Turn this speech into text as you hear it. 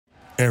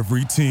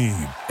Every team,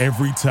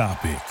 every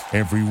topic,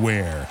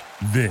 everywhere.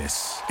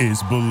 This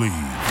is Believe.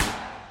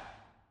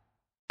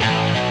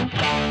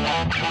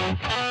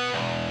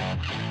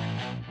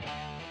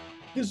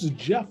 This is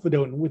Jeff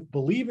Fedotin with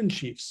Believe in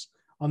Chiefs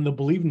on the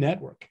Believe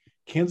Network,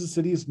 Kansas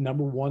City's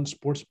 #1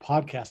 sports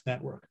podcast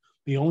network,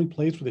 the only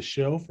place with a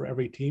show for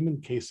every team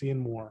in KC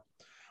and more.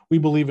 We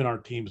believe in our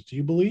teams. Do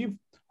you believe?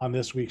 On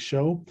this week's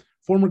show,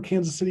 former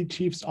Kansas City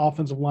Chiefs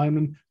offensive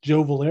lineman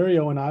Joe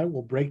Valerio and I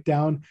will break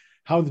down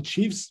how the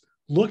Chiefs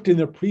looked in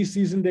their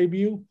preseason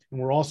debut,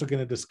 and we're also going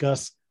to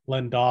discuss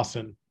Len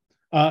Dawson.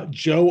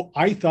 Joe,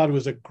 I thought it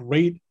was a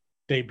great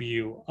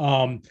debut.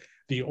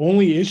 The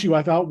only issue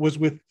I thought was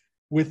with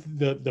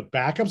the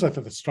backups. I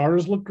thought the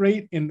starters looked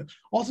great, and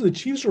also the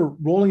Chiefs were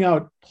rolling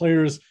out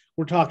players.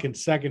 We're talking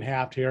second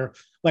half here,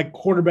 like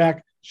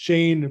quarterback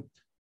Shane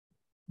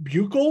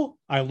Buechele.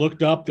 I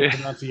looked up the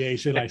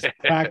pronunciation. I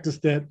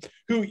practiced it.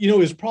 Who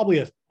is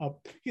probably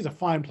he's a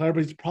fine player,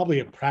 but he's probably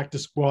a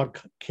practice squad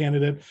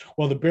candidate.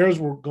 While the Bears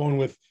were going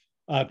with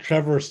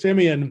Trevor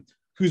Siemian,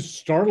 who's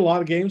started a lot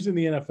of games in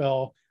the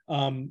NFL.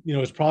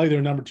 Is probably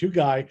their number 2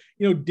 guy.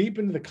 Deep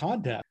into the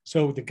contest.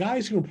 So the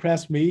guys who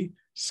impressed me,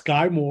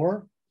 Sky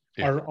Moore,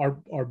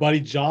 our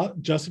buddy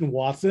Justin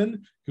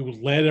Watson, who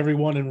led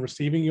everyone in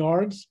receiving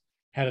yards,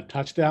 had a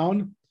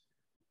touchdown.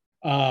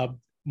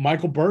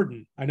 Michael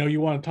Burton. I know you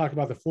want to talk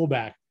about the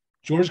fullback.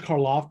 George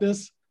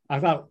Karlaftis. I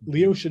thought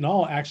Leo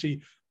Chenal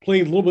actually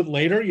played a little bit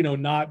later,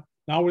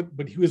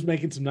 but he was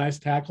making some nice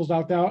tackles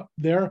out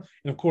there.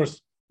 And of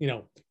course,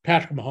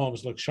 Patrick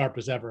Mahomes looked sharp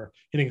as ever,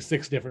 hitting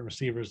 6 different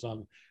receivers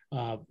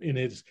in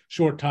his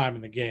short time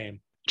in the game.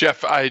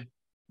 Jeff,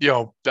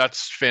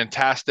 that's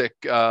fantastic.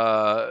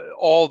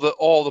 All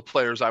the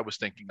players I was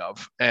thinking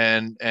of,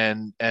 and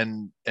a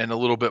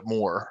little bit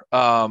more.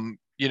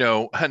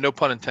 No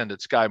pun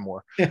intended, Sky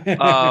Moore.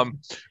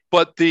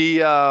 But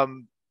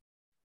to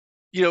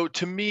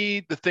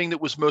me, the thing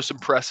that was most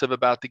impressive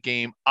about the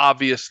game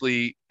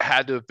obviously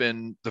had to have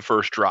been the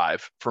first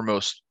drive for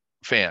most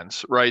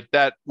fans, right?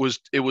 It was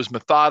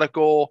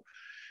methodical.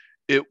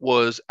 It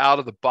was out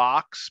of the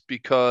box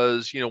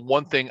because,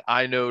 one thing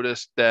I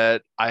noticed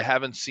that I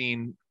haven't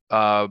seen,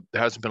 there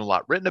hasn't been a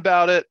lot written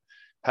about it,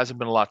 hasn't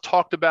been a lot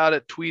talked about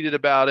it, tweeted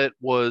about it,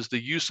 was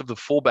the use of the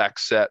fullback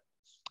set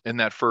in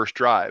that first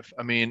drive.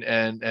 I mean,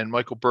 and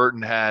Michael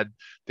Burton had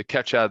the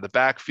catch out of the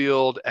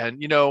backfield.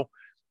 And,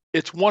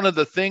 it's one of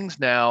the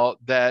things now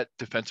that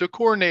defensive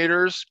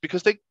coordinators,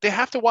 because they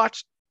have to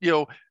watch,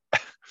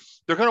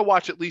 they're going to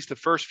watch at least the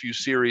first few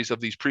series of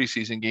these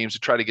preseason games to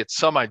try to get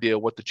some idea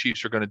what the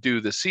Chiefs are going to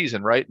do this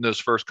season, right? In those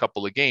first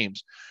couple of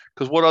games.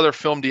 Because what other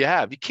film do you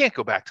have? You can't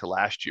go back to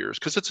last year's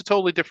because it's a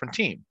totally different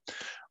team,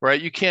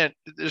 right?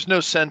 There's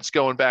no sense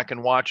going back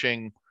and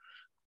watching,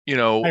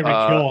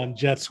 Tyreek Hill on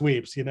jet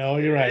sweeps, you're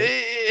right.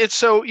 It's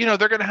so,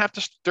 they're going to have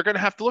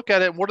to look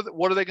at it.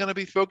 What are they going to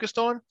be focused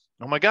on?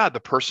 Oh my God,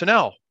 the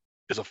personnel.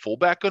 Is a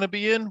fullback going to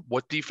be in?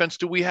 What defense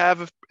do we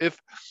have if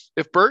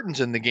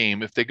Burton's in the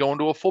game? If they go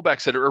into a fullback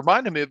set, it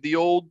reminded me of the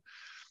old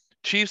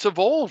Chiefs of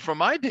old from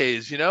my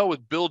days,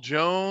 with Bill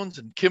Jones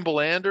and Kimball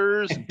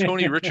Anders and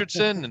Tony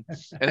Richardson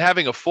and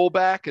having a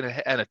fullback and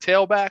a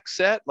tailback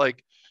set.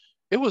 Like,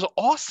 it was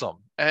awesome.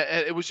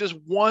 And it was just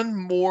one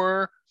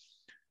more,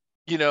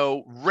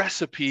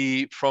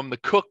 recipe from the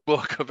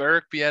cookbook of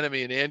Eric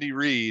Bieniemy and Andy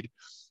Reid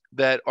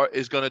that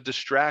is going to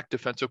distract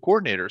defensive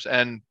coordinators.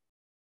 And,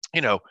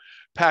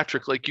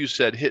 Patrick, like you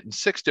said, hitting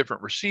 6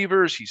 different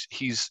receivers.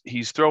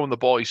 He's throwing the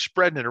ball. He's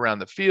spreading it around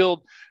the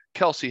field.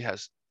 Kelsey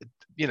has,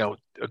 a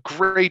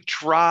great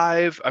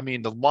drive. I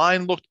mean, the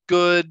line looked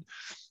good.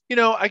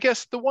 I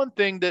guess the one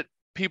thing that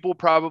people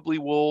probably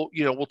will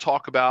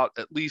talk about,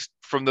 at least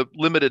from the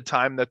limited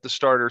time that the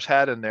starters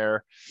had in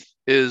there,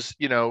 is,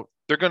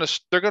 they're going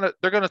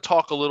to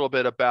talk a little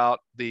bit about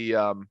the,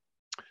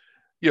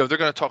 they're going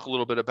to talk a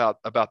little bit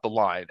about the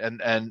line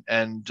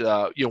and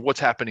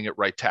what's happening at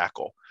right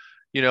tackle.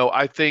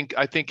 I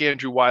think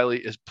Andrew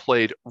Wiley has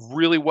played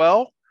really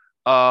well.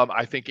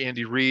 I think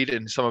Andy Reid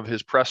and some of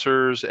his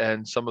pressers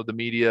and some of the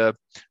media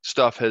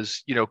stuff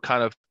has,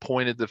 kind of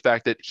pointed the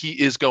fact that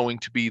he is going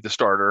to be the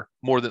starter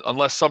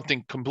unless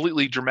something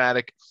completely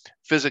dramatic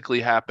physically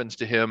happens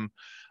to him.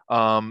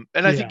 I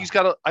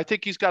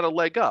think he's got a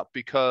leg up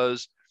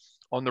because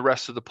on the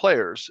rest of the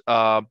players,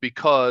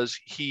 because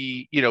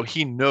he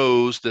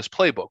knows this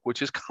playbook,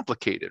 which is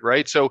complicated,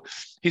 right? So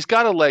he's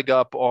got a leg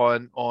up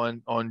on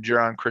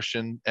Geron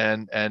Christian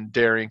and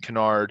Darian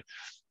Kennard,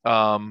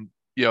 and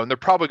they're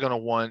probably going to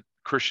want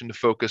Christian to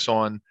focus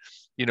on,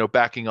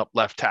 backing up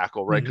left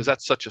tackle, right? Because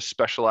that's such a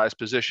specialized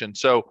position.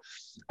 So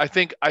I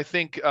think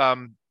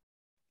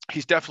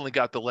he's definitely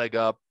got the leg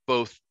up,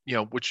 both,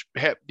 which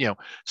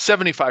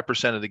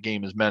 75% of the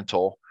game is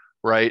mental,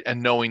 right?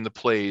 And knowing the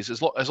plays,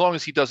 as long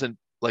as he doesn't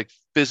like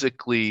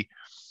physically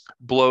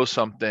blow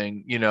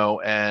something,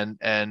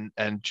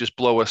 and just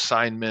blow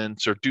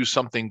assignments or do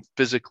something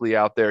physically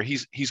out there,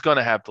 he's going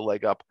to have the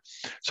leg up.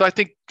 So I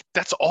think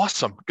that's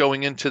awesome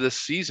going into this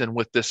season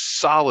with this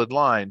solid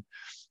line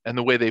and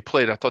the way they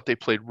played. I thought they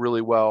played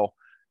really well.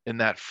 in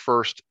that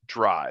first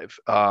drive,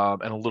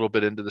 and a little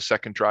bit into the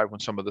second drive when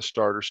some of the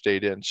starters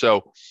stayed in.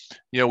 So,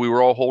 we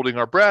were all holding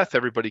our breath.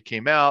 Everybody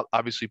came out.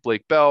 Obviously,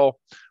 Blake Bell,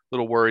 a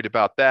little worried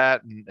about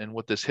that and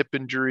what this hip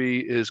injury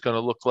is going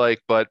to look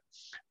like. But,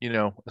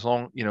 as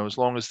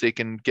long as they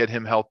can get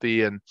him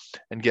healthy and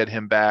get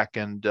him back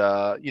and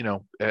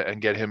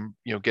get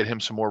him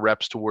some more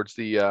reps towards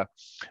the,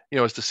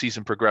 as the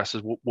season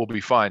progresses, we'll be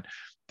fine.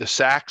 The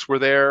sacks were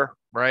there,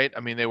 right? I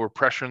mean, they were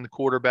pressuring the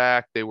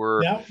quarterback. They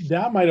were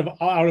that might have,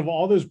 out of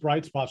all those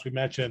bright spots we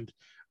mentioned,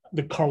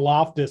 the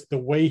Karlaftis, the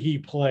way he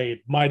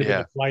played might have been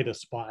the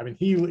brightest spot. I mean,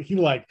 he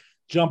like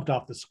jumped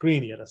off the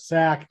screen. He had a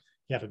sack.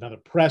 He had another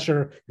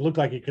pressure. It looked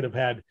like he could have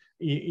had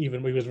he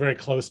was very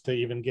close to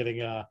even getting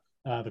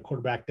the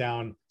quarterback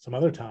down some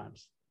other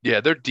times.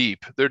 Yeah, they're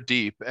deep.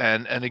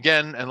 And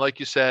again, and like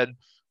you said,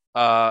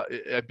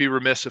 I'd be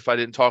remiss if I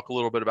didn't talk a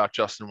little bit about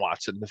Justin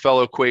Watson, the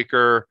fellow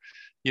Quaker.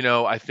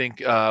 I think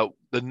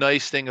the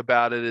nice thing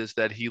about it is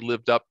that he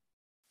lived up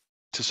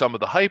to some of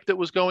the hype that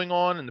was going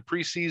on in the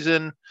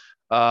preseason,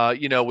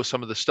 with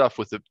some of the stuff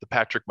with the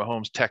Patrick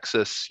Mahomes,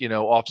 Texas,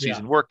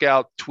 off-season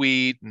workout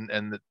tweet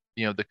and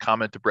the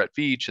comment to Brett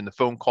Veach and the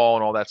phone call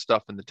and all that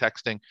stuff and the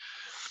texting.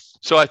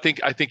 So I think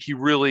he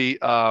really,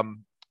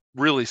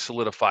 really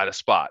solidified a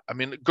spot. I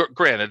mean,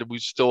 granted, we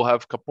still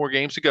have a couple more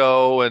games to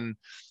go, and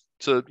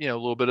so a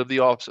little bit of the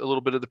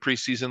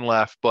preseason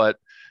left, but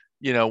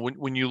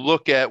when you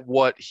look at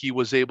what he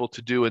was able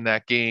to do in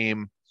that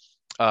game,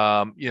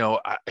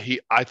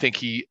 I think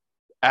he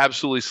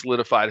absolutely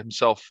solidified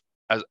himself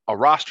as a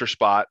roster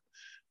spot,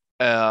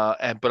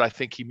 but I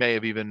think he may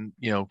have even,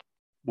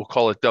 we'll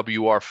call it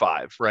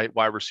WR5, right?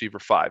 Wide receiver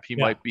 5. He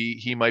might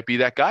be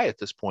that guy at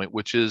this point,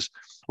 which is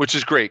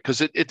great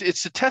because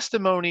it's a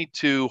testimony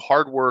to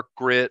hard work,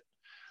 grit,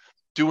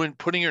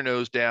 putting your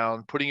nose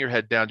down, putting your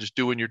head down, just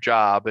doing your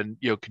job and,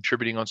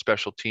 contributing on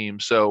special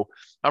teams. So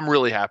I'm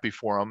really happy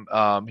for him.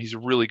 He's a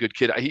really good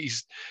kid.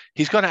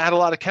 He's going to add a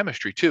lot of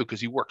chemistry too,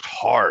 because he worked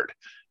hard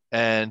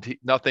and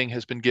nothing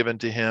has been given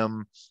to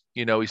him.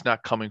 He's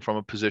not coming from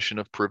a position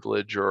of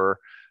privilege or,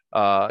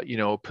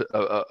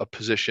 a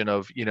position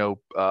of,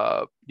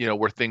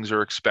 where things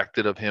are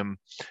expected of him.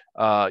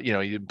 He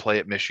didn't play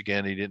at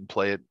Michigan. He didn't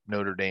play at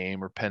Notre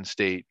Dame or Penn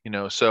State,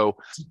 so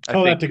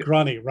tell that to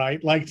Grunny,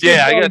 right? Like,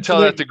 yeah, I got to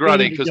tell that to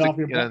Grunny because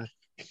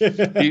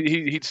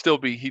he'd still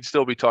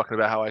be talking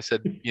about how I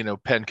said,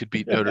 Penn could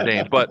beat Notre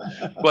Dame, but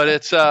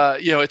it's,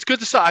 it's good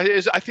to see.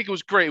 I think it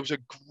was great. It was a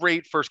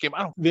great first game.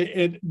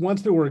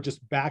 Once there were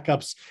just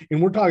backups,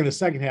 and we're talking the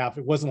second half,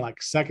 it wasn't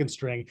like second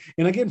string.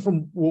 And again,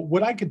 from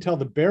what I could tell,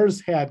 the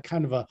Bears had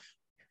kind of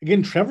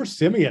Trevor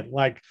Siemian,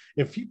 like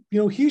if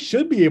he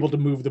should be able to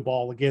move the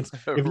ball against,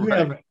 if you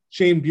have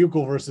Shane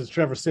Buechel versus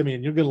Trevor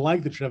Siemian, you're going to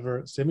like the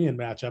Trevor Siemian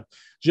matchup.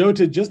 Joe,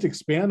 to just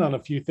expand on a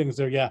few things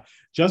there. Yeah.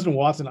 Justin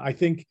Watson, I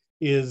think,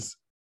 is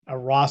a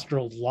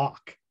roster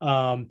lock.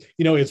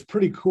 It's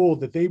pretty cool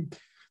that the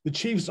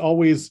Chiefs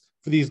always,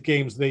 for these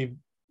games, they,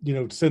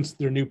 since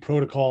their new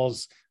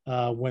protocols,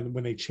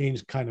 when they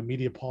changed kind of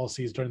media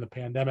policies during the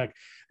pandemic,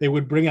 they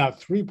would bring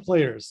out 3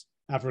 players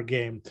after a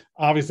game.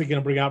 Obviously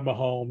going to bring out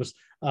Mahomes.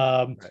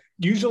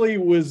 Usually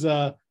it was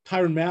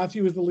Tyrann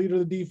Mathieu was the leader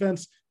of the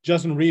defense.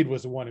 Justin Reed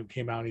was the one who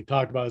came out and he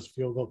talked about his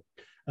field goal,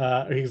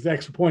 his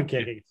extra point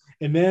kicking.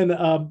 And then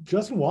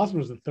Justin Watson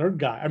was the third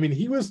guy. I mean,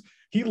 he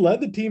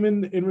led the team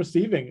in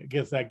receiving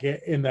against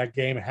in that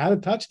game, had a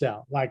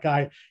touchdown. Like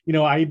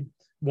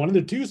one of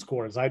the 2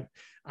 scores.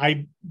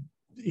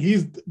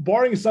 He's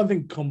barring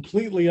something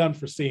completely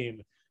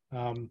unforeseen.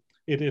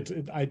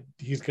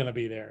 He's going to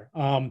be there.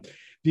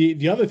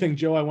 The other thing,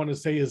 Joe, I want to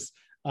say is,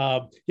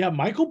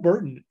 Michael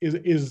Burton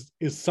is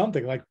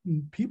something like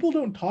people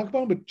don't talk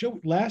about him, but Joe,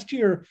 last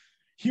year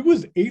he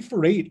was 8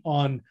 for 8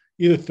 on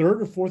either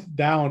third or fourth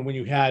down when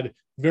you had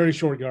very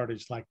short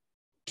yardage, like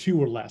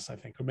 2 or less, I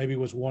think, or maybe it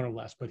was 1 or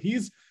less, but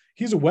he's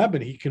a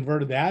weapon. He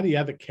converted that. He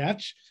had the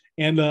catch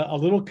and a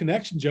little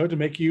connection, Joe, to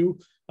make you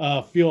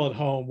feel at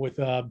home with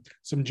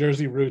some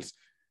Jersey roots.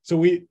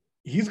 So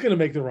he's going to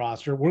make the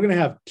roster. We're going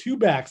to have 2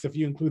 backs, if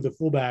you include the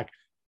fullback,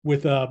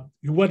 with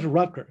who went to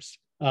Rutgers.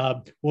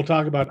 We'll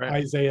talk about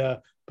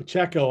Isaiah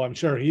Pacheco. I'm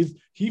sure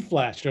he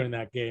flashed during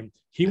that game.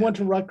 He went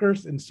to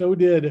Rutgers, and so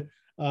did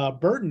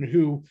Burton,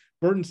 who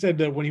Burton said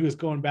that when he was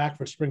going back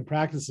for spring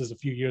practices a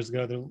few years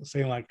ago, they're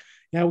saying like,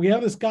 yeah, we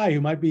have this guy who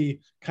might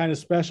be kind of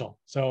special.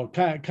 So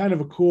kind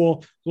of a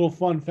cool little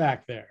fun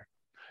fact there.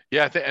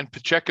 Yeah, and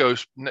Pacheco,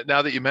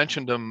 now that you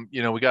mentioned him,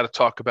 we got to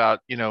talk about,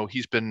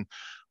 he's been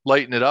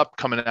lighting it up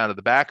coming out of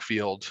the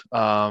backfield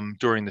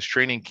during this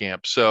training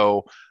camp.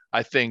 So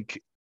I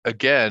think,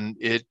 again,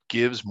 it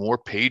gives more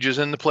pages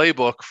in the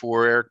playbook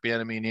for Eric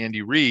Bieniemy and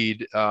Andy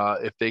Reid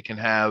if they can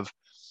have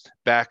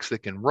backs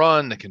that can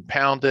run, that can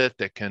pound it,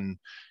 that can,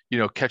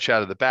 catch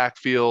out of the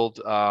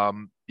backfield. I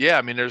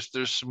mean,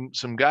 there's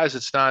some guys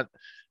it's not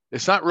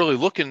really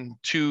looking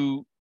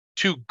too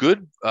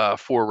good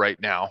for right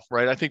now,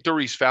 right? I think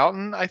Daurice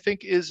Fountain, I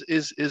think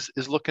is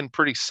looking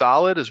pretty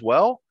solid as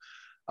well.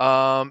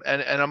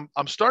 And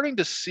I'm starting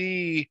to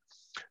see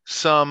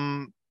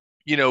some,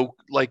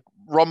 like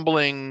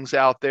rumblings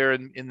out there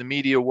in the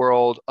media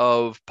world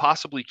of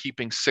possibly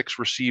keeping 6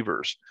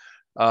 receivers.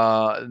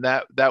 And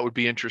that would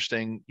be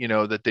interesting,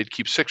 that they'd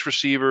keep 6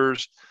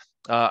 receivers.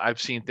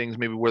 I've seen things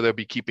maybe where they'll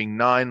be keeping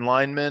 9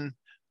 linemen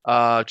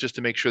just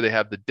to make sure they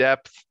have the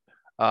depth.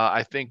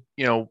 I think,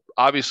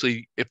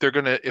 obviously if they're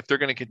going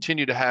to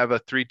continue to have a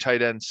 3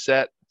 tight end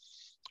set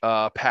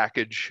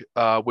package,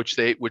 which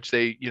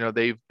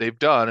they've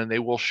done, and they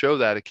will show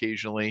that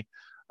occasionally.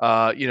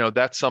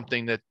 That's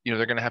something that,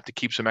 they're going to have to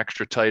keep some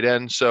extra tight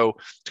ends. So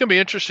it's going to be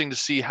interesting to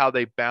see how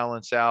they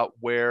balance out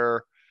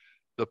where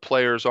the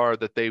players are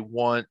that they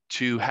want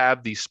to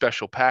have these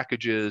special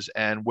packages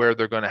and where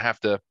they're going to have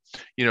to,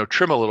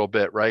 trim a little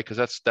bit, right? Because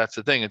that's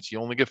the thing. It's you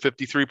only get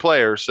 53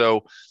 players.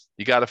 So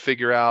you got to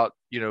figure out,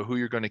 who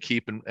you're going to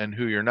keep and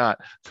who you're not.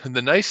 And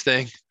the nice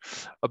thing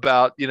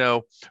about,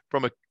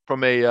 from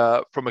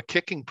a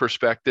kicking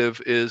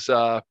perspective is,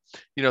 they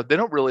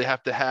don't really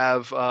have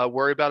to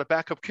worry about a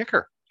backup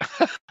kicker.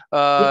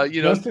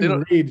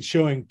 Justin Reid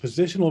showing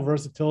positional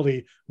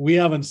versatility we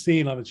haven't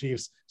seen on the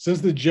Chiefs since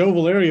the Joe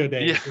Valerio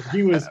days. Yeah.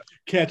 He was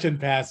catching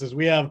passes.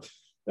 We have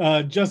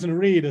Justin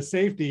Reid, a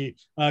safety,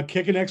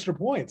 kicking extra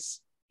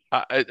points.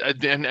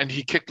 And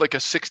he kicked like a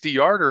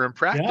 60-yarder in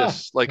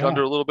practice,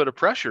 under a little bit of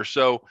pressure.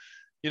 So,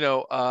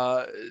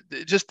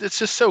 it's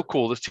just so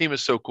cool. This team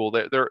is so cool.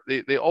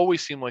 They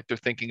always seem like they're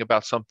thinking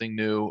about something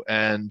new.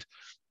 And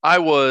I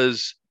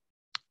was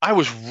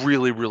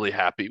really, really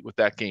happy with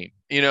that game,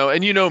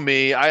 and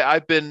me,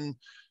 I've been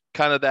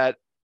kind of that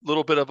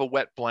little bit of a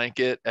wet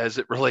blanket as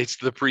it relates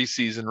to the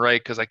preseason,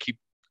 right? Because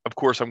of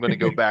course, I'm going to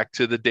go back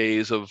to the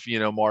days of,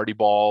 Marty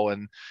Ball,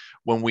 and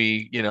when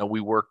we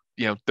work,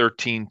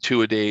 13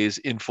 2-a-days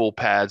in full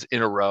pads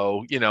in a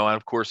row, and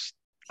of course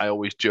I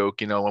always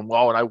joke, and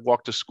I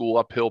walk to school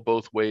uphill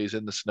both ways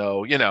in the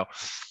snow,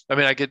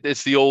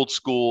 it's the old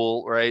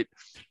school, right?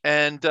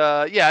 And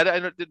I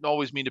didn't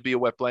always mean to be a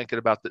wet blanket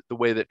about the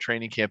way that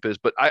training camp is,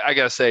 but I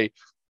gotta say,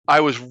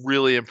 I was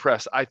really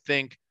impressed. I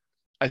think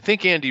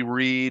Andy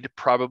Reid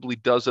probably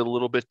does it a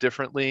little bit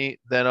differently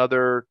than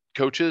other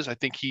coaches. I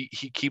think he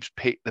keeps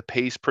the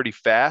pace pretty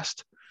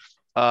fast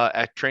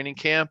at training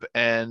camp,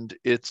 and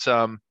it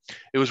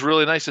was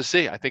really nice to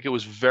see. I think it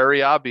was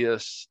very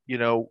obvious,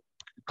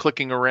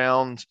 clicking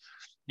around,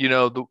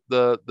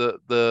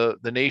 the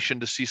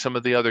nation to see some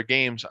of the other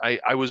games.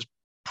 I was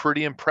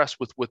pretty impressed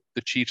with what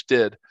the Chiefs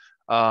did.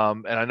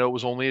 And I know it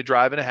was only a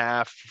drive and a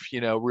half,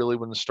 really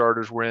when the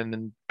starters were in,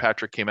 and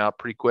Patrick came out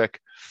pretty quick.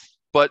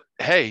 But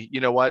hey, you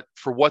know what?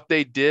 For what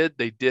they did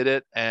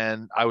it.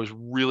 And I was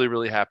really,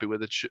 really happy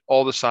with it.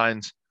 All the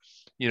signs,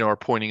 are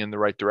pointing in the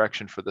right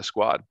direction for the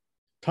squad.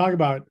 Talk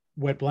about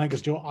wet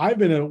blankets, Joe. I've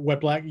been a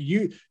wet blanket.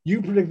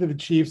 You predicted the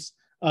Chiefs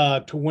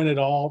to win it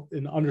all,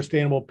 an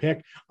understandable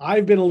pick.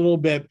 I've been a little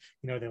bit,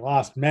 they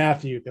lost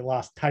Matthew, they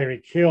lost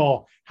Tyreek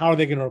Hill. How are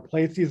they going to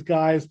replace these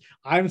guys?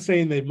 I'm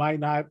saying they might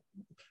not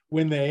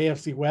win the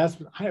AFC West,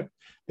 but I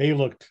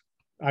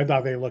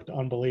thought they looked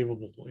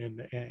unbelievable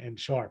and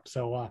sharp.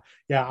 So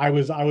I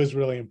was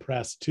really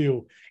impressed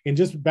too. And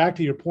just back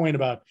to your point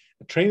about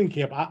training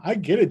camp, I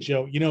get it,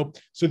 Joe.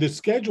 So the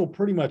schedule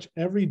pretty much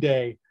every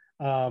day,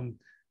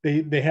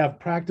 they have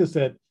practice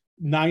at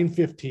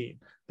 9:15.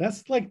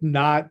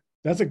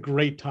 That's a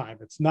great time.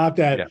 It's not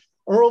that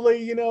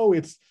early,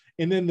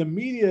 and then the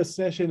media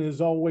session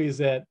is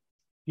always at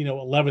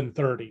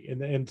 11:30,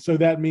 and so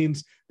that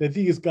means that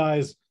these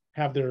guys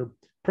have their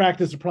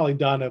practice are probably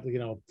done at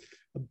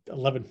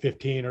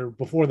 11:15 or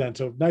before then.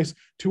 So nice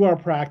 2-hour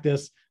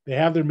practice. They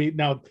have their meet.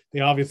 Now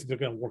they're going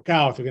to work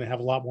out. They're going to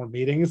have a lot more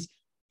meetings.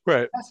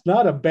 Right. That's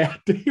not a bad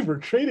day for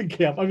training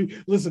camp. I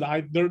mean, listen,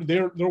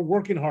 they're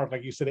working hard,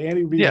 like you said.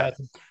 Andy Reid has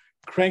them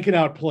cranking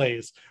out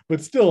plays,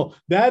 but still,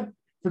 that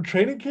for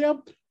training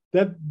camp,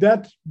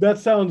 that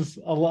sounds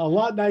a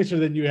lot nicer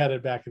than you had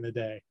it back in the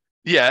day.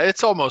 Yeah,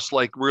 it's almost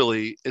like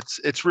really,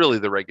 it's really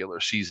the regular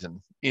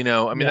season.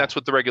 That's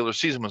what the regular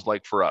season was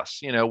like for us.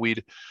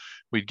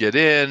 We'd get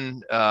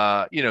in,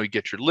 you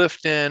get your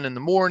lift in the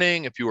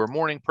morning. If you were a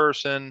morning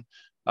person,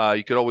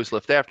 you could always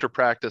lift after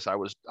practice. I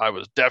was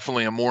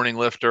definitely a morning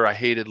lifter. I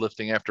hated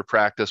lifting after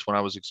practice when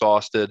I was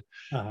exhausted.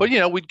 But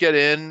we'd get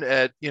in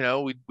at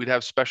we'd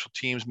have special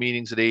teams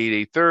meetings at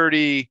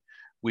 8:30.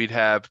 We'd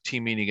have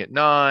team meeting at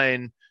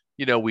 9.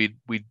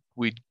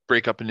 We'd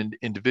break up in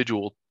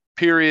individual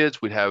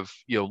periods. We'd have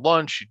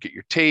lunch. You'd get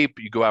your tape.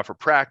 You go out for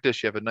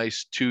practice. You have a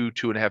nice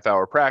 2.5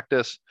 hour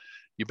practice.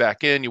 You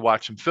back in, you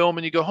watch some film,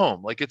 and you go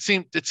home. Like it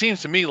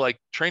seems to me like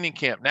training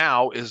camp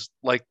now is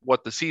like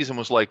what the season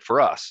was like for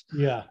us.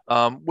 Yeah.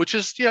 Which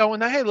is,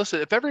 and hey,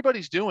 listen, if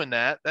everybody's doing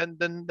that, then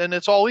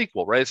it's all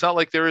equal, right? It's not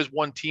like there is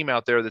one team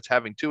out there that's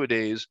having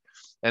 2-a-days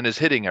and is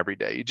hitting every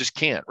day. You just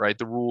can't, right?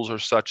 The rules are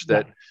such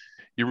that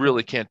you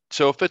really can't.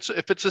 So if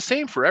it's the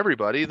same for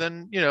everybody,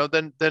 then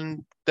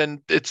then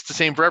it's the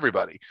same for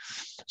everybody.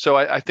 So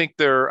I think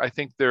the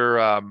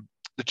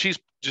Chiefs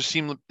just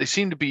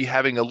seem to be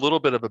having a little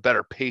bit of a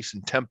better pace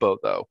and tempo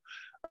though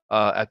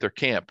at their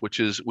camp, which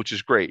is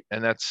great.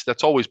 And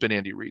that's always been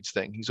Andy Reid's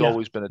thing. He's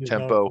always been a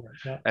tempo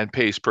and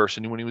pace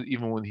person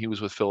even when he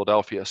was with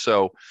Philadelphia.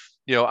 So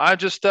I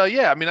just,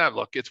 yeah, I mean,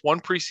 look, it's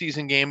one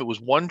preseason game. It was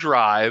one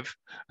drive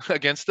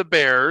against the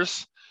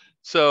Bears.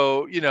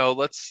 So,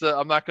 let's,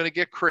 I'm not going to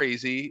get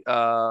crazy.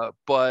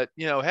 But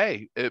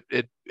hey,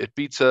 it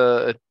beats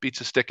a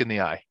stick in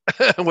the eye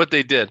what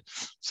they did.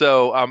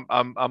 So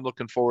I'm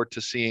looking forward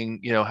to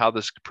seeing, how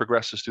this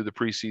progresses through the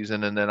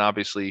preseason. And then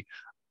obviously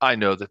I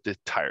know that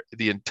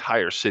the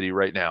entire city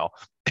right now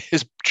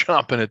is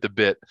chomping at the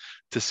bit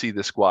to see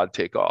the squad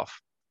take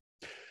off.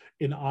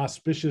 An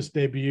auspicious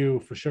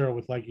debut for sure,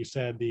 with, like you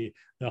said, the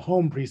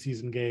home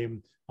preseason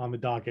game on the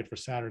docket for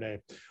Saturday.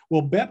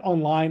 Well, Bet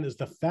Online is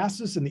the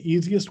fastest and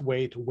easiest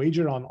way to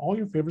wager on all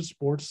your favorite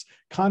sports,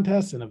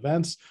 contests, and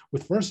events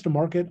with first to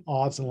market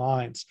odds and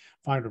lines.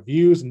 Find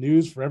reviews and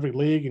news for every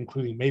league,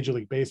 including Major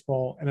League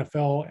Baseball,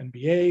 NFL,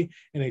 NBA,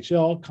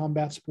 NHL,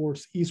 combat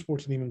sports,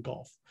 esports, and even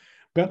golf.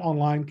 Bet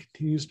Online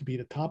continues to be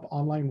the top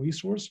online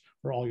resource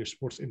for all your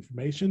sports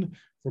information,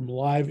 from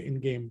live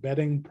in-game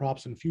betting,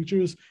 props, and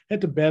futures. Head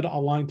to Bet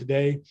Online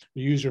today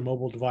or use your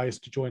mobile device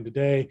to join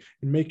today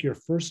and make your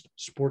first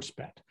sports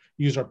bet.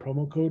 Use our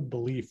promo code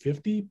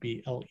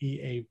BELIEVE50,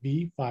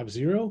 BLEAV50,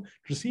 to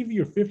receive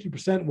your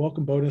 50%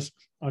 welcome bonus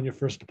on your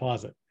first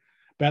deposit.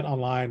 Bet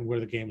Online, where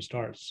the game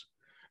starts.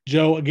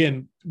 Joe,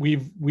 again,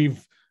 we've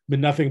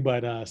been nothing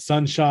but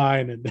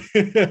sunshine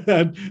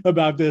and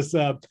about this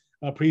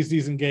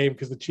preseason game,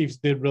 because the Chiefs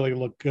did really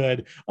look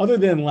good, other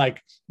than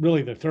like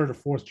really the third or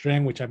fourth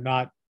string, which I'm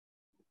not,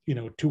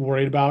 too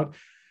worried about.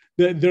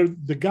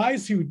 The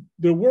guys who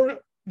there were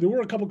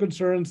a couple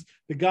concerns.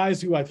 The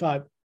guys who I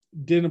thought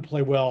didn't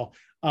play well.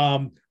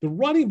 The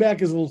running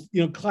back is a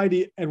little,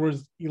 Clyde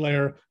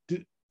Edwards-Helaire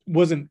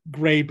wasn't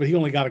great, but he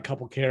only got a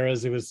couple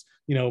carries. It was,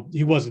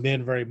 he wasn't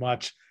in very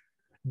much.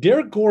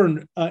 Derek Gore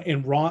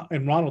and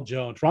Ronald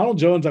Jones. Ronald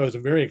Jones, I was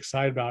very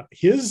excited about.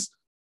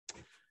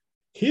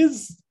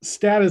 His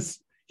status,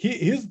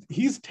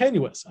 he's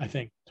tenuous, I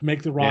think, to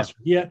make the roster.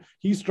 Yeah.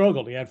 He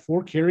struggled. He had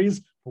 4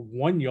 carries for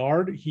 1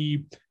 yard.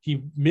 He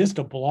missed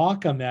a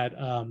block on that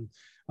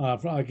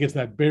against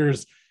that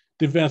Bears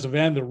defensive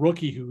end, the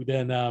rookie, who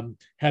then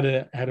had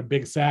a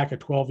big sack, a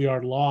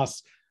 12-yard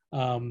loss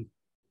of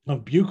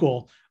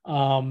Buechel.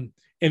 And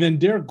then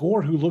Derek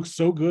Gore, who looked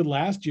so good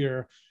last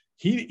year,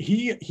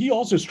 he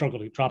also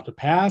struggled. He dropped a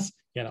pass,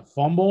 he had a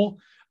fumble.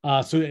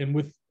 And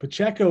with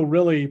Pacheco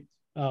really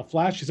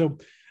flashy. So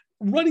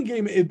running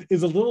game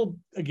is a little,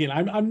 again,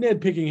 I'm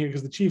nitpicking here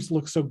because the Chiefs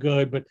look so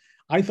good, but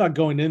I thought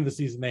going into the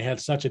season they had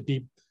such a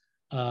deep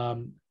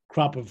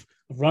crop of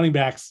running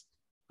backs.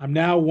 I'm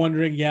now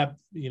wondering,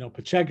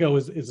 Pacheco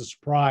is a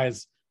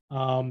surprise.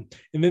 And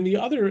then the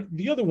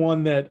other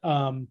one that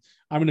I'm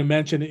going to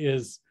mention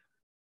is,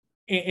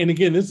 and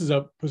again, this is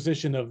a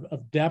position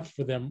of depth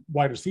for them,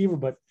 wide receiver,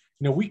 but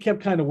we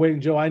kept kind of waiting.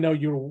 Joe, I know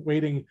you were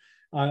waiting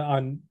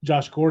on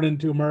Josh Gordon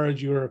to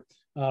emerge. You were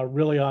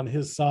really on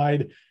his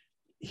side.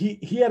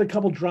 He had a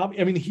couple drops.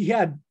 I mean, he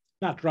had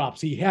not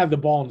drops. He had the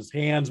ball in his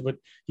hands, but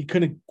he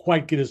couldn't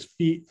quite get his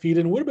feet in.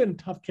 It would have been a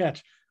tough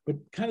catch, but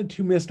kind of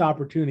 2 missed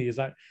opportunities.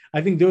 I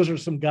think those are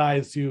some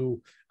guys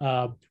who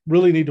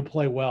really need to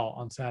play well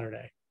on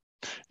Saturday.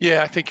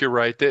 Yeah, I think you're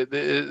right.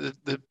 And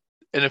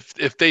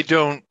if they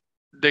don't,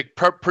 they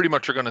pretty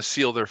much are going to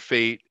seal their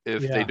fate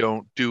if they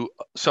don't do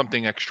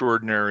something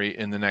extraordinary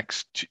in the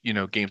next,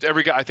 games.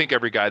 I think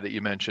every guy that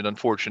you mentioned,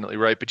 unfortunately,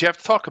 right? But you have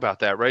to talk about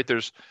that, right?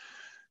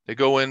 They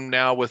go in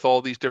now with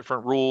all these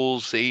different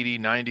rules, 80,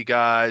 90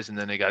 guys, and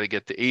then they got to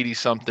get to 80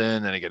 something,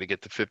 and they got to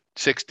get to 50,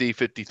 60,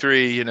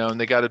 53,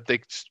 and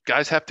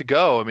guys have to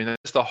go. I mean,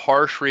 that's the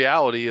harsh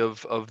reality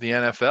of the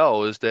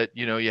NFL, is that,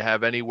 you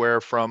have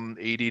anywhere from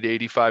 80 to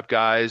 85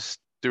 guys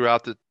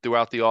throughout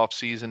the off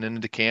season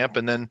into camp.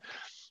 And then,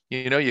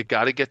 you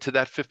got to get to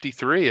that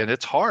 53, and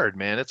it's hard,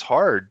 man. It's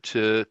hard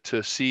to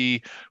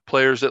see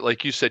players that,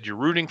 like you said, you're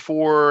rooting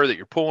for, that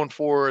you're pulling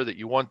for, that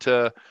you want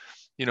to,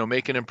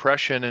 make an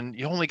impression, and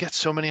you only get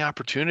so many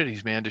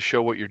opportunities, man, to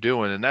show what you're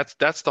doing. And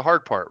that's the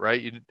hard part,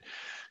 right?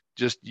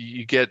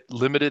 You get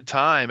limited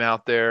time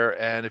out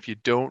there. And if you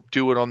don't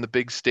do it on the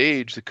big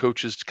stage, the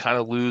coaches kind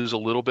of lose a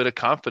little bit of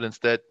confidence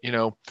that,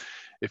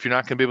 if you're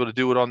not going to be able to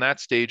do it on that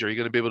stage, are you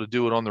going to be able to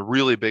do it on the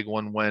really big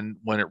one when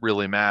it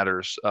really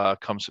matters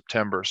come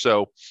September?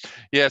 So,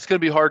 yeah, it's going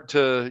to be hard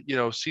to,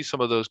 see some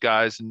of those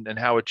guys and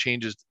how it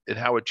changes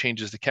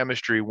the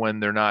chemistry when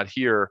they're not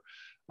here.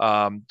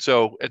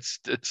 So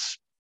it's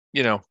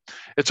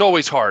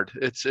always hard.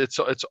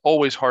 It's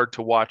always hard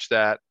to watch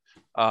that.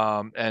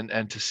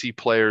 And to see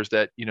players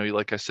that,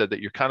 like I said, that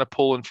you're kind of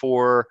pulling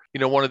for.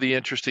 One of the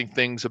interesting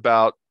things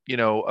about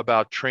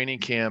training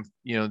camp,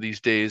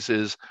 these days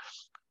is,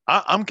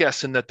 I'm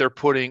guessing that they're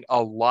putting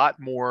a lot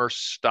more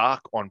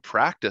stock on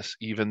practice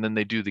even than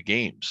they do the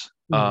games,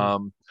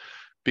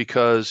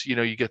 because,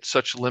 you get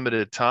such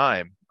limited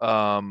time,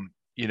 and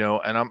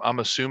I'm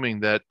assuming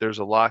that there's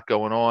a lot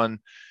going on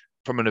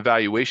from an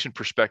evaluation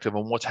perspective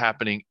on what's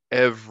happening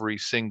every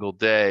single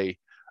day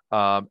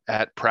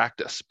at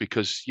practice,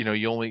 because,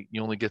 you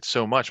only get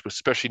so much, but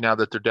especially now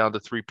that they're down to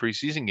 3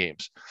 preseason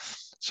games.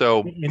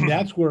 So, and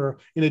that's where,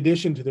 in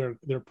addition to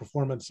their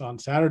performance on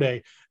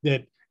Saturday,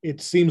 that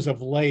it seems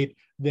of late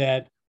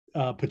that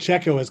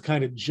Pacheco has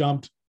kind of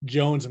jumped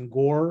Jones and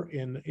Gore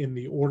in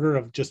the order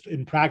of just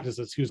in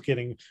practices who's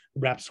getting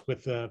reps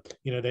with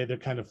they're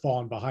kind of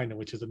falling behind him,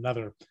 which is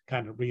another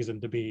kind of reason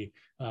to be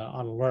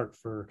on alert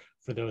for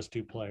those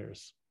two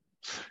players.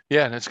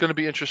 Yeah, and it's going to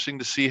be interesting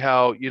to see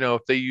how,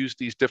 if they use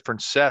these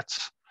different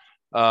sets.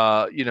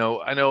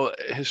 I know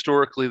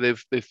historically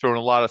they've thrown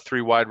a lot of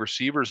 3 wide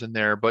receivers in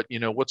there, but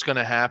what's going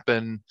to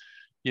happen,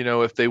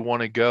 if they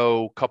want to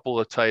go a couple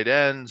of tight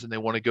ends and they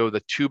want to go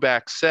the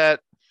 2-back set.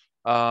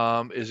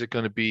 Is it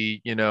going to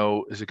be,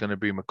 is it going to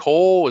be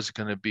McCole? Is it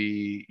going to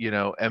be,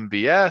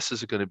 MVS?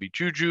 Is it going to be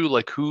Juju?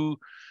 Like who's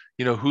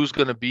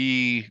going to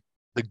be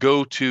the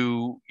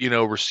go-to,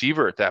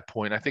 receiver at that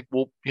point? I think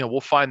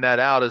we'll find that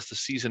out as the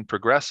season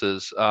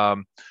progresses.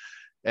 And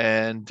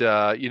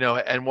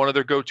one of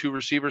their go-to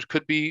receivers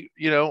could be,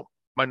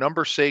 my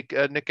number's sake,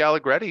 Nick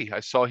Allegretti.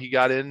 I saw he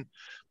got in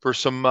for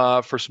some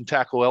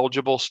tackle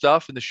eligible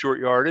stuff in the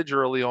short yardage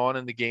early on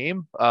in the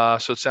game.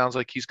 So it sounds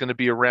like he's going to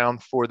be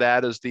around for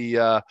that as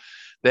the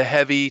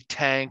heavy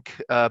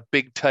tank,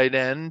 big tight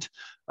end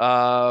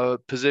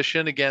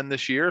position again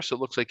this year. So it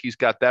looks like he's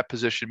got that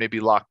position maybe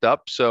locked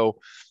up. So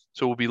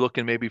we'll be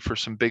looking maybe for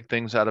some big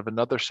things out of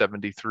another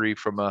 73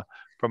 from a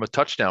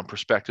touchdown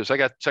perspective. So I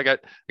got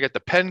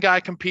the Penn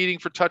guy competing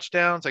for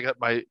touchdowns. I got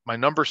my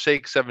number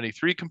sake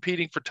 73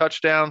 competing for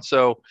touchdowns.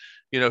 So,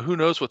 who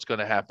knows what's going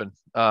to happen.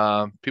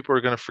 People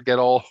are going to forget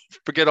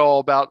all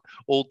about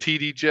old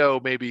TD Joe,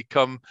 maybe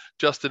come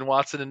Justin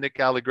Watson and Nick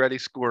Allegretti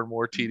scoring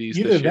more TDs.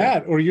 Either this year.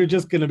 That, or you're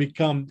just going to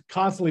become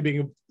constantly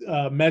being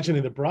mentioned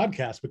in the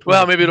broadcast.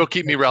 Well, maybe it'll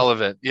keep me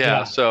relevant.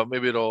 Yeah. So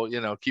maybe it'll,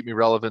 keep me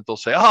relevant. They'll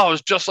say, oh, it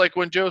was just like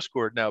when Joe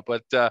scored now,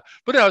 but no,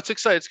 it's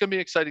exciting. It's going to be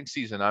an exciting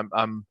season.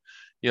 I'm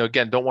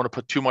again, don't want to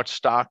put too much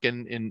stock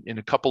in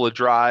a couple of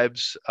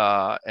drives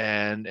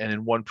and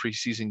in one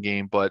preseason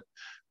game, but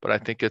I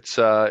think it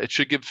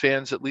should give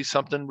fans at least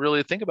something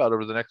really to think about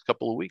over the next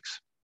couple of weeks.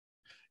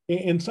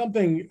 And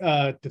something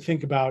to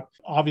think about,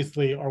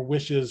 obviously our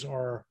wishes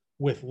are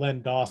with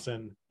Len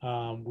Dawson.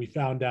 We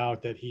found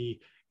out that he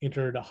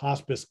entered a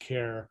hospice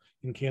care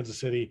in Kansas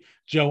City.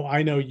 Joe,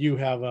 I know you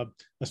have a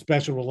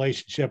special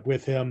relationship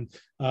with him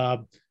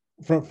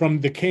from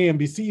the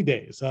KMBC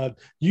days.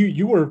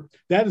 You were,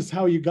 that is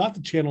how you got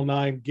the Channel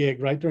 9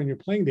 gig right during your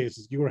playing days,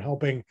 is you were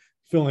helping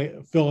fill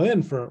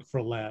in for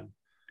Len.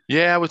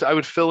 Yeah, I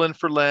would fill in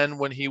for Len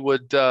when he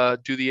would do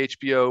the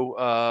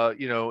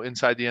HBO,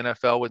 Inside the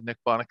NFL with Nick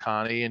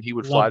Bonacani, and he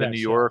would fly to New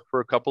York for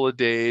a couple of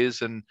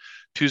days. And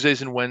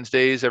Tuesdays and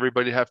Wednesdays,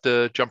 everybody have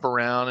to jump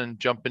around and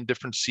jump in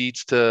different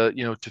seats to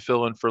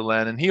fill in for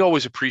Len. And he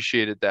always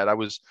appreciated that. I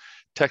was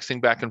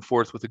texting back and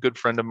forth with a good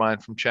friend of mine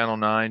from Channel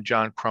 9,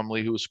 John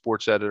Crumley, who was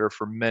sports editor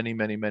for many,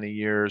 many, many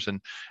years, and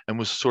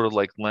was sort of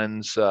like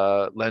Len's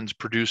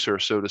producer,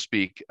 so to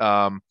speak.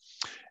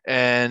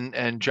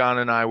 And John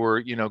and I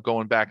were,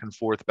 going back and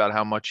forth about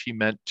how much he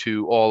meant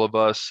to all of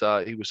us.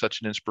 He was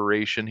such an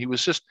inspiration. He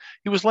was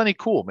Lenny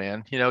Cool,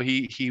 man.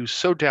 He was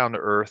so down to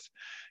earth.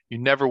 You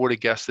never would have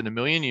guessed in a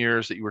million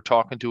years that you were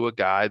talking to a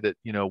guy that,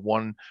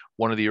 won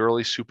one of the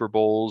early Super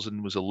Bowls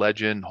and was a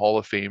legend, Hall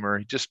of Famer.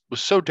 He just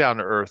was so down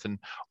to earth and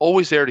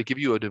always there to give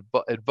you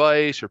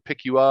advice or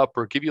pick you up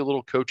or give you a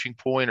little coaching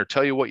point or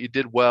tell you what you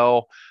did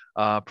well.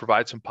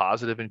 Provide some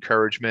positive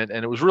encouragement.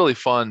 And it was really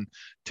fun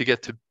to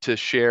get to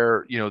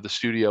share, the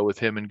studio with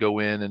him and go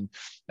in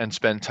and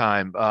spend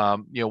time.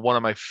 One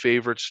of my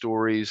favorite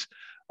stories,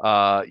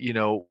 really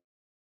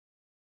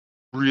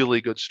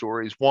good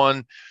stories.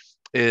 One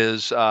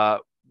is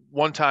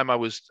one time I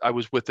was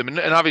with him, and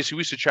obviously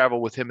we used to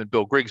travel with him and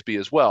Bill Grigsby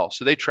as well.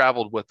 So they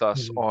traveled with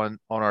us on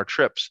our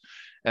trips,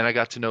 and I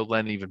got to know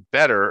Len even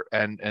better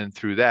and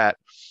through that.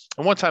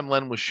 And one time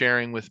Len was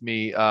sharing with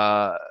me,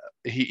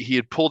 he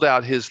had pulled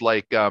out his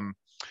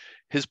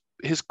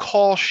his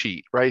call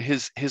sheet, right?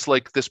 His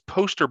like this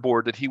poster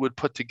board that he would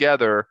put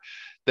together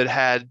that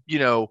had,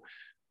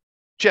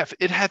 Jeff,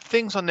 it had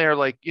things on there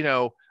like,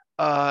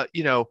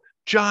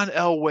 John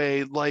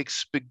Elway likes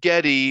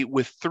spaghetti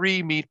with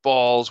 3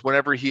 meatballs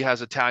whenever he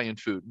has Italian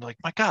food. I'm like,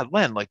 my God,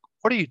 Len, like,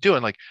 what are you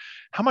doing? Like,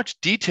 how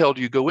much detail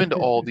do you go into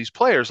all these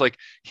players? Like,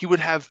 he would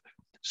have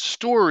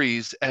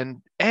stories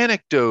and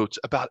anecdotes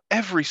about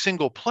every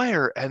single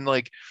player. And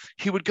like,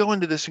 he would go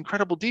into this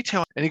incredible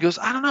detail and he goes,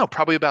 I don't know,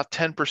 probably about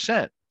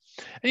 10%.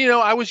 And,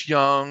 I was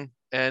young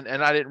and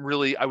I didn't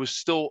really, I was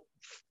still,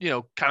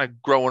 kind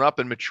of growing up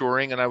and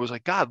maturing. And I was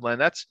like, God, Len,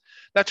 that's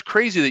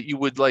crazy that you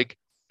would like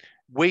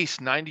waste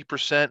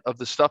 90% of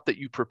the stuff that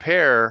you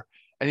prepare.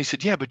 And he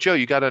said, yeah, but Joe,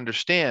 you got to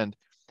understand,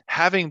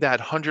 having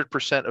that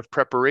 100% of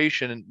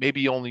preparation and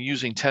maybe only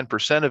using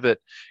 10% of it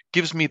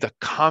gives me the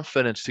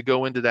confidence to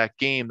go into that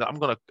game that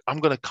I'm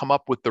going to come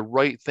up with the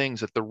right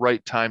things at the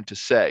right time to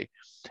say.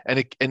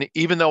 And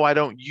even though I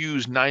don't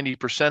use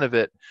 90% of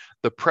it,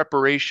 the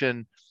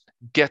preparation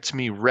gets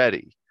me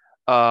ready.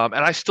 And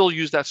I still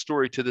use that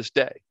story to this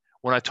day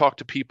when I talk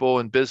to people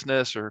in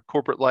business or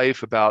corporate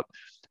life about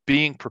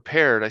being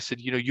prepared. I said,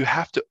 you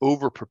have to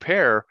over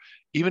prepare,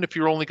 even if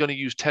you're only going to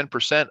use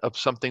 10% of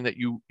something that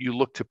you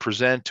look to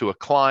present to a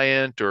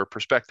client or a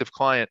prospective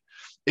client.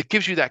 It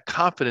gives you that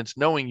confidence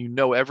knowing you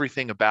know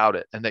everything about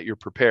it and that you're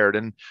prepared.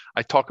 And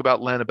I talk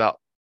about Len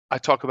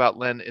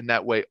in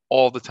that way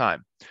all the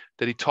time,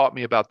 that he taught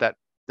me about that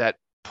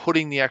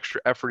putting the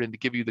extra effort in to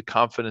give you the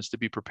confidence to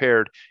be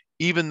prepared,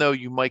 even though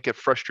you might get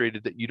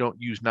frustrated that you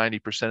don't use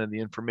 90% of the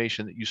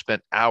information that you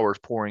spent hours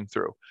pouring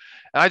through.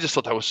 And I just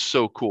thought that was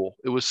so cool.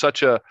 It was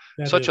such a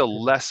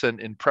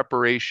lesson in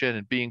preparation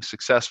and being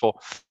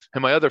successful.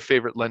 And my other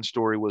favorite Len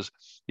story was,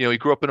 he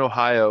grew up in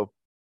Ohio,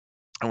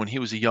 and when he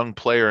was a young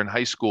player in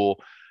high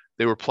school,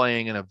 they were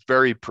playing in a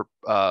very,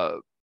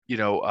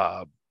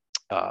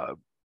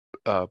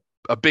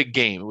 a big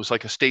game. It was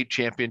like a state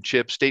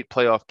championship, state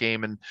playoff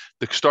game, and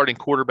the starting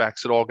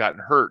quarterbacks had all gotten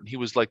hurt, and he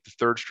was like the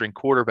third string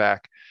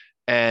quarterback.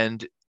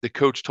 And the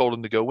coach told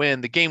him to go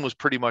in. The game was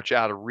pretty much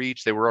out of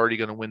reach. They were already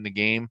going to win the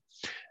game,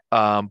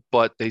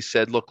 but they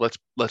said, "Look,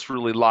 let's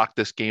really lock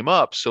this game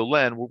up. So,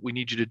 Len, what we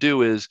need you to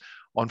do is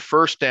on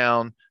first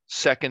down,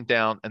 second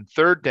down, and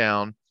third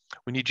down,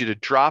 we need you to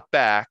drop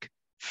back,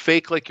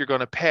 fake like you're going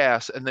to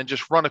pass, and then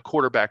just run a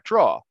quarterback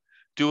draw.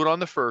 Do it on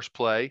the first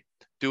play,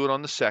 do it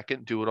on the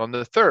second, do it on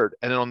the third.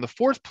 And then on the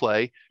fourth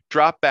play,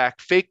 drop back,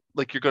 fake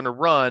like you're going to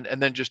run,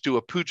 and then just do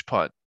a pooch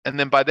punt. And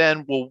then by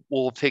then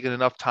we'll have taken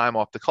enough time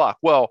off the clock."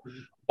 Well,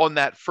 on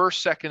that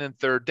first, second, and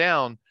third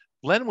down,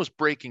 Len was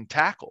breaking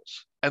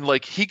tackles. And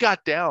like he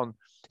got down,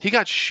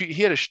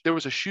 there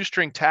was a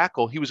shoestring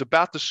tackle. He was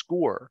about to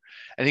score,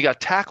 and he got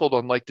tackled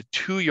on like the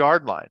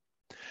 2-yard line.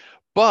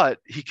 But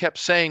he kept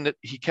saying that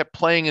he kept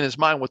playing in his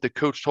mind what the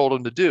coach told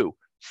him to do.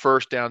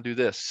 First down, do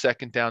this.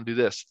 Second down, do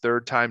this.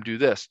 Third time, do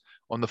this.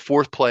 On the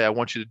fourth play, I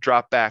want you to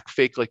drop back,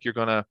 fake like you're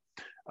going to,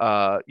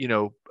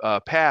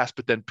 pass,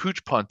 but then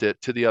pooch punt it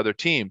to the other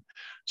team.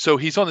 So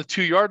he's on the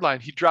 2-yard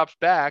line. He drops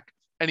back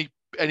and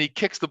he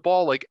kicks the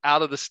ball like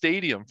out of the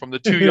stadium from the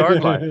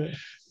 2-yard line.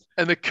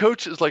 And the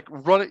coach is like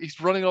he's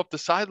running off the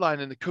sideline,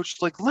 and the coach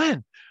is like,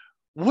 "Len,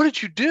 what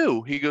did you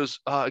do?" He goes,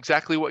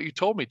 "Exactly what you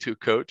told me to,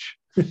 coach."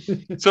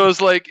 So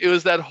it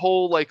was that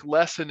whole like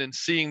lesson in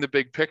seeing the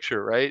big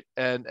picture, right?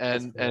 And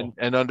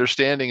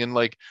understanding, and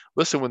like,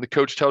 listen, when the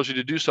coach tells you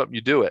to do something,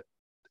 you do it.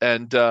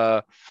 And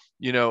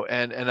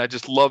and I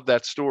just love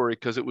that story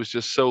because it was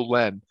just so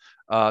Len,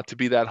 to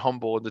be that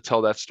humble and to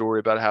tell that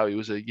story about how he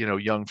was a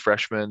young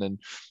freshman and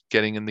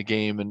getting in the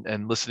game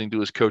and listening to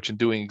his coach and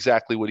doing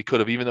exactly what he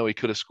could have, even though he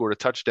could have scored a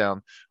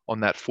touchdown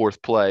on that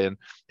fourth play. And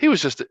he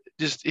was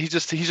he's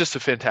just a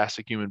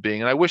fantastic human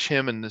being. And I wish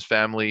him and his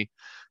family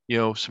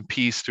some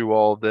peace through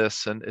all of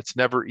this. And it's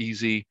never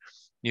easy,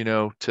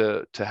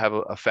 to have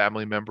a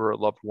family member, a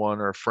loved one,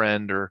 or a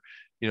friend, or,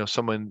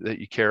 someone that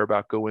you care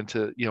about go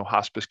into,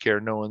 hospice care,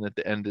 knowing that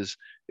the end is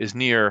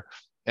near.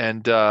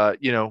 And, I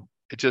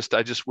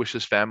just wish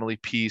his family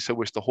peace. I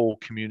wish the whole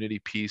community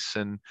peace.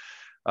 And,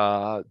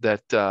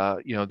 that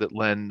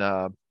Len,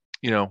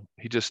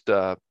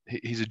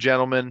 he's a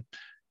gentleman.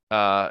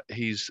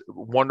 He's a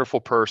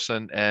wonderful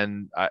person.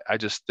 And I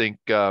just think,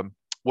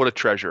 what a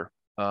treasure.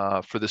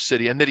 For the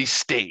city, and that he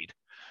stayed,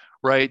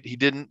 right? He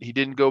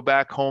didn't go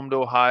back home to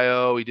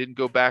Ohio. He didn't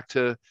go back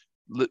to,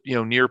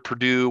 near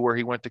Purdue where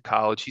he went to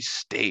college. He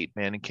stayed,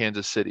 man, in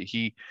Kansas City.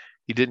 He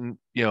didn't,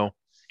 he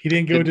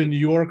didn't go to New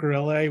York or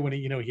LA when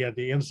he had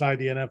the inside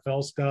the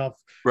NFL stuff.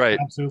 Right.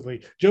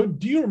 Absolutely. Joe,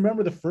 do you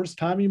remember the first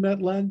time you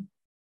met Len?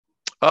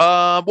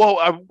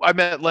 Well, I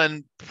met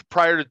Len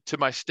prior to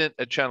my stint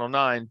at Channel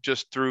 9,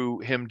 just through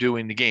him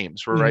doing the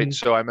games, right? Mm-hmm.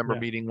 So I remember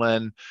meeting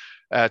Len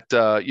at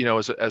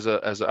as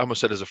I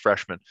almost said as a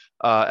freshman,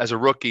 as a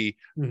rookie.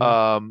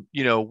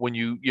 Mm-hmm. When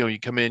you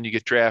come in, you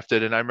get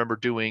drafted, and I remember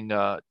doing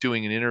an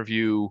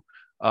interview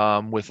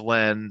with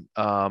Len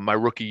my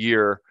rookie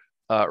year,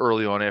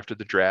 early on after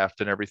the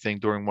draft and everything,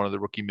 during one of the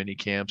rookie mini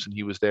camps, and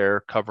he was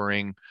there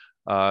covering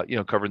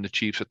the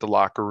Chiefs at the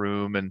locker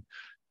room. And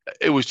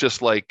it was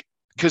just like,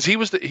 because he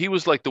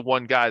was like the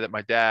one guy that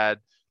my dad,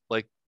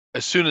 like,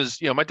 as soon as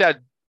my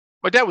dad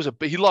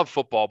he loved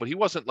football, but he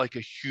wasn't like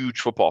a huge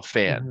football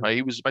fan. Mm-hmm.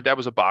 Right? My dad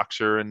was a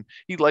boxer, and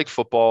he liked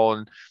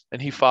football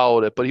and he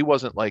followed it, but he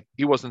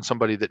wasn't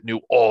somebody that knew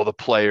all the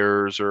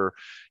players or,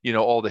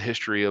 all the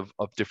history of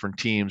different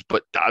teams.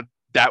 But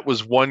that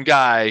was one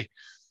guy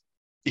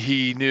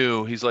he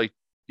knew. He's like,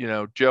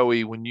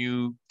 Joey, when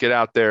you get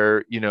out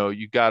there,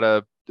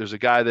 there's a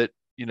guy that,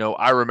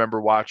 I remember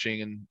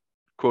watching and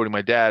quoting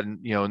my dad,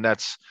 and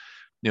that's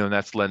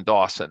Len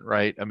Dawson.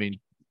 Right. I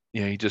mean,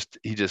 he just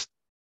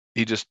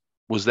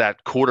was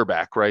that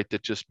quarterback, right,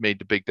 that just made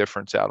the big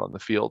difference out on the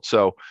field.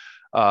 So,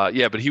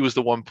 but he was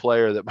the one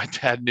player that my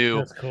dad knew.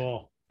 That's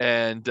cool.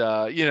 And,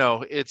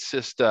 it's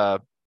just,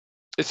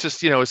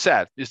 it's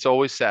sad. It's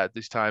always sad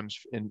these times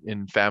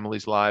in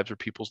families' lives or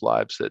people's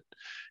lives that,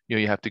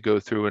 you have to go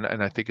through.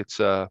 And I think it's,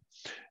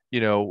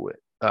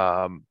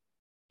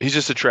 he's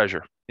just a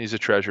treasure. He's a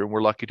treasure. And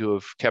we're lucky to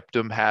have kept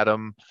him, had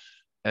him,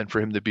 and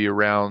for him to be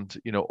around,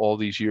 all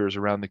these years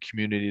around the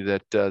community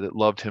that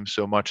loved him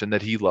so much and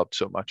that he loved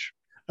so much.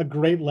 A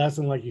great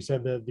lesson, like you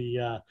said,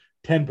 the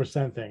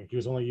 10% thing. He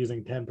was only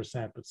using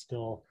 10%, but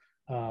still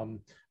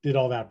did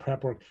all that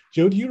prep work.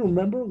 Joe, do you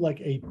remember like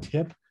a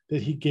tip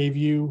that he gave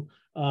you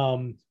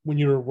when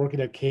you were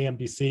working at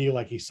KMBC?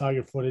 Like he saw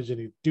your footage and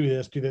he do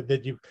this, do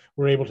that you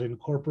were able to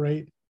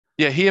incorporate?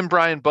 Yeah, he and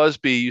Brian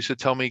Busby used to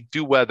tell me,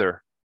 do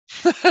weather.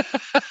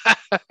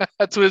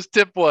 That's what his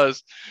tip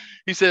was.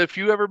 He said, if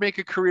you ever make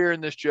a career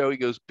in this, Joe, he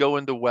goes, go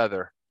into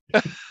weather.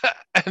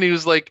 And he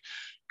was like,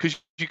 because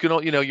you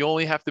can, you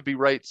only have to be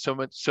right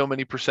so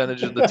many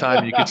percentage of the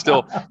time. You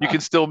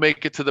can still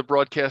make it to the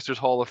Broadcasters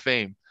Hall of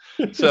Fame.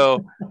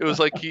 So it was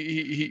like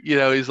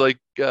he's like,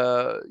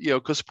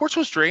 because sports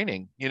was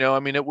draining. I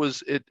mean,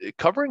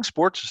 covering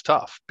sports is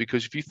tough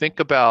because if you think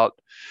about,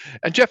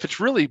 and Jeff, it's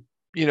really,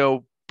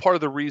 part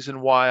of the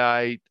reason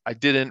why I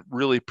didn't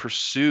really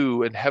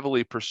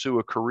heavily pursue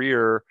a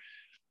career,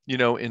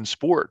 in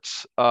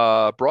sports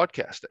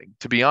broadcasting,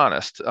 to be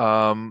honest,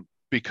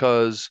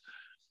 because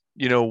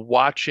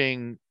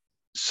watching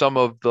some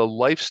of the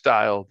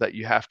lifestyle that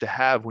you have to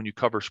have when you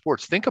cover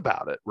sports. Think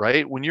about it,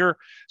 right? When you're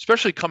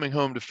especially coming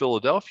home to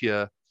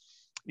Philadelphia,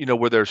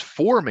 where there's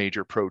 4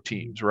 major pro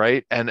teams,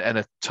 right? And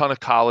a ton of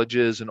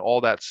colleges and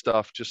all that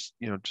stuff, just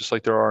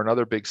like there are in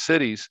other big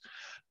cities.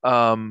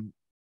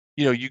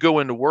 You go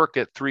into work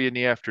at 3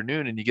 p.m.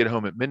 and you get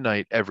home at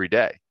midnight every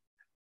day.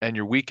 And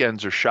your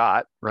weekends are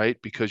shot, right?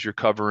 Because you're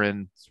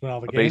covering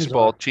a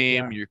baseball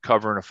team, you're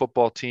covering a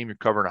football team, you're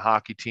covering a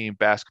hockey team,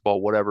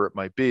 basketball, whatever it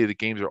might be. The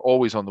games are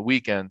always on the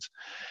weekends.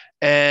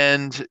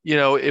 And,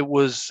 it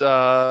was,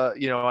 I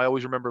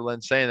always remember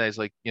Len saying that. He's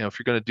like, if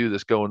you're going to do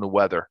this, go in the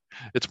weather.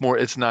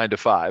 It's 9 to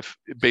 5,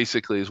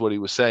 basically, is what he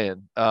was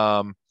saying.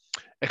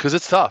 Because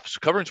it's tough. So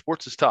covering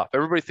sports is tough.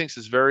 Everybody thinks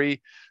it's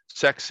very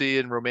sexy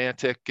and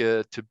romantic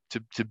to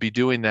be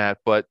doing that.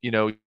 But,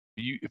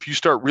 if you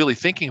start really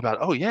thinking about,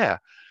 oh, yeah,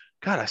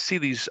 God, I see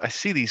these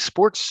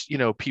sports,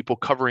 people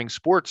covering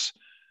sports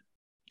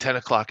 10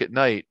 o'clock at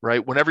night,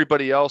 right? When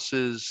everybody else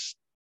is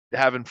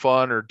having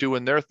fun or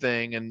doing their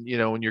thing. And,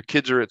 when your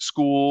kids are at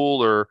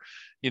school or,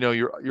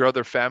 your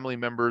other family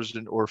members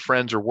or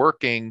friends are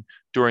working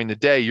during the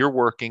day, you're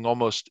working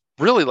almost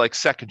really like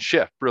second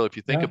shift, really, if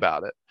you think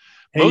about it.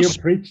 Hey, you're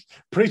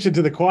preaching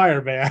to the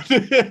choir, man.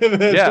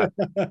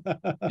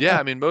 Yeah.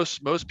 I mean,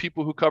 most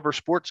people who cover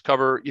sports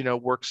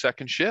work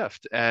second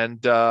shift.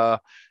 And,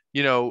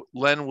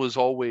 Len was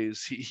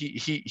always,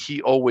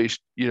 he always,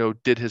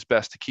 did his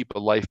best to keep a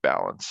life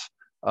balance,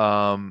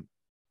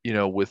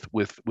 with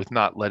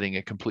not letting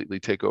it completely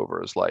take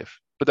over his life.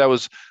 But that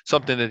was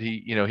something that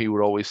he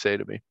would always say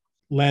to me.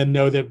 Len,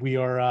 know that we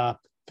are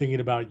thinking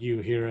about you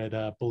here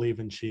at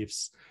Believe in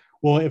Chiefs.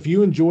 Well, if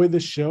you enjoy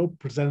this show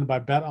presented by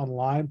Bet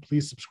Online,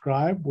 please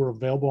subscribe. We're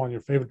available on your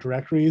favorite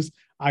directories,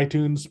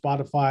 iTunes,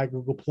 Spotify,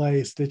 Google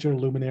Play, Stitcher,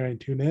 Luminary, and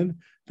TuneIn.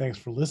 Thanks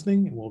for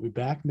listening, and we'll be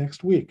back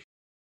next week.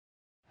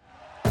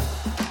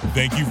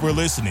 Thank you for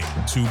listening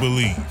to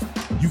Believe.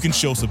 You can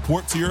show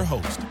support to your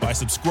host by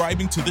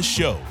subscribing to the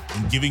show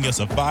and giving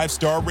us a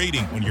 5-star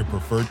rating on your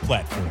preferred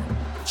platform.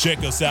 Check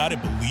us out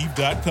at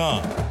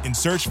Believe.com and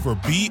search for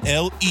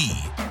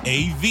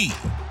BLEAV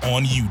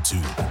on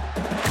YouTube.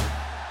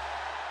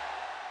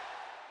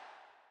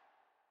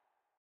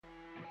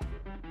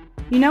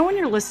 When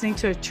you're listening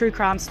to a true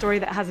crime story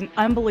that has an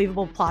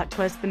unbelievable plot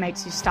twist that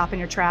makes you stop in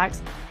your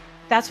tracks?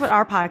 That's what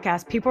our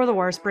podcast, People Are the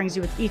Worst, brings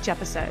you with each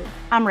episode.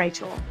 I'm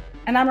Rachel.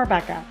 And I'm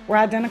Rebecca. We're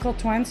identical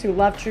twins who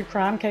love true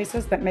crime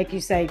cases that make you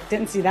say,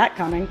 didn't see that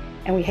coming,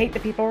 and we hate the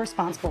people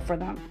responsible for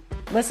them.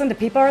 Listen to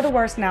People Are the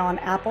Worst now on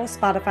Apple,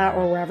 Spotify,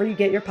 or wherever you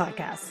get your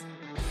podcasts.